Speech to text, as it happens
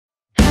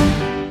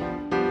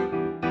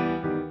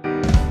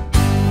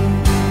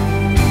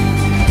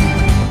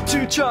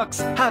trucks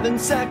having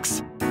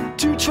sex.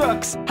 Two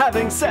trucks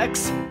having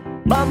sex.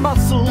 My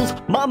muscles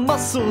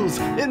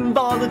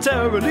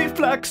involuntarily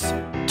flex.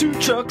 Two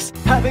trucks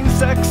having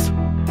sex.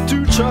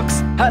 Two trucks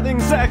having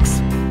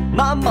sex.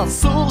 My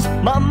muscles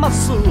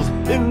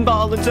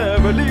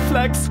involuntarily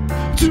flex.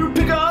 Two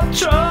pickup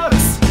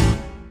trucks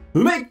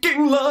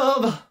making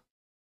love,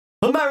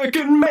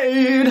 American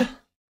made,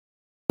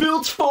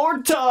 built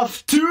Ford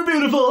tough, too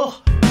beautiful.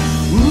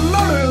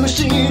 Murder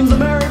machines,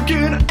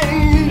 American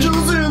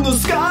angels in the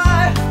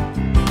sky.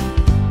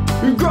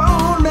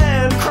 Grown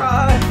men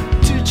cry.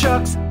 Two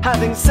trucks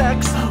having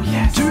sex. Oh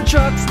yes. Two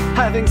trucks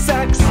having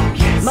sex. Oh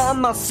yes. My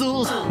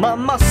muscles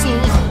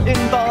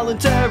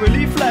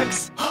involuntarily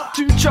flex.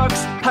 Two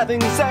trucks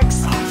having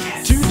sex. Oh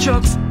yes. Two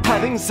trucks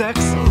having sex.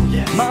 Oh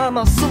yes. My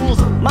muscles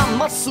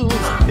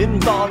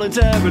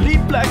involuntarily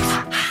flex.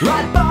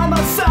 Right by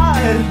my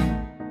side,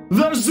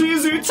 there's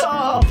ZZ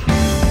Top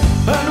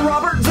and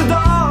Robert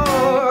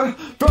Zadar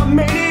from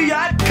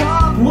Maniac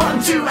Cop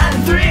 1, 2,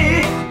 and 3.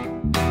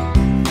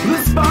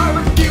 This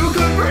barbecue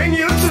could bring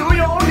you to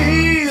your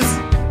knees,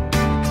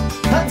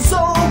 and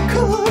so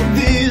could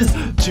these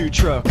two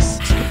trucks.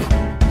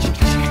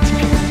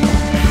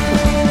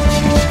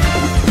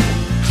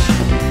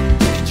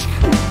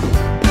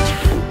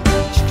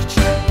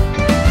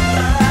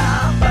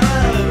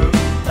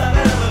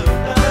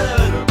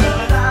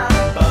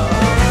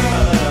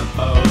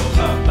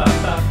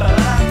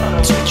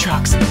 Two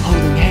trucks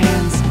holding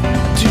hands.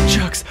 Two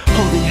trucks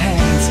holding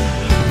hands.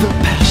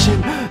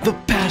 The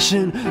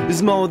passion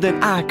is more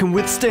than I can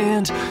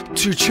withstand.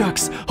 Two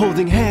trucks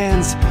holding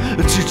hands.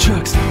 Two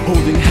trucks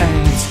holding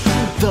hands.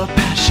 The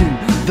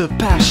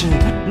passion,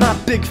 my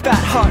big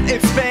fat heart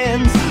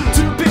expands.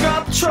 Two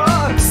pickup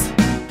trucks,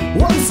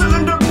 one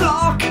cylinder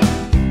block,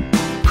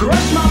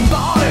 crush my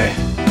body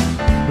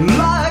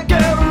like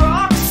a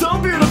rock. So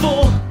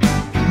beautiful,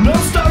 no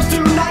stars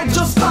tonight,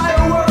 just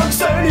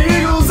fireworks and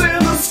eagles in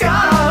the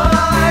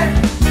sky.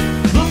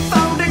 The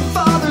founding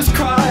fathers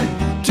cried.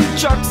 Two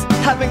trucks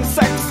having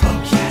sex.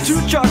 Oh, yes.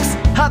 Two trucks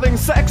having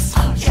sex.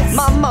 Oh, yes.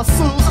 My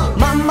muscles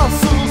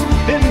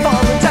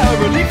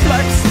involuntarily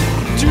flex.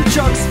 Two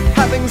trucks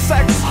having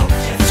sex. Oh,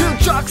 yes. Two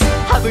trucks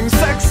having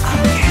sex.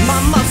 Oh, yes.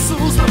 My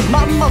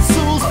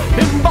muscles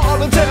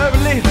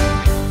involuntarily flex.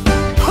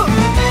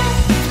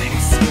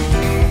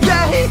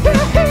 Yeah.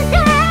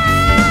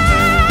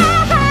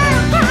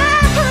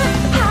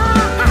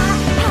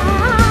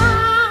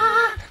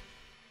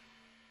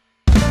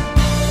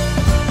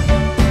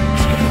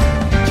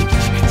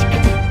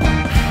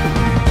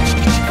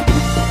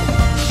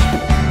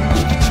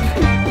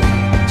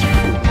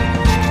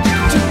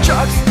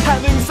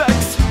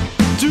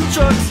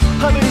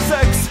 Having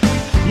sex,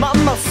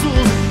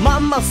 my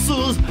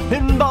muscles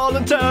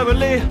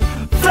involuntarily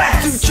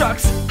flex. Two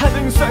trucks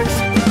having sex.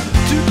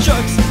 Two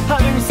trucks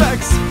having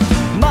sex.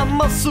 My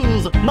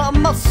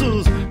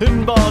muscles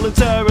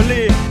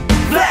involuntarily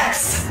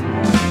flex.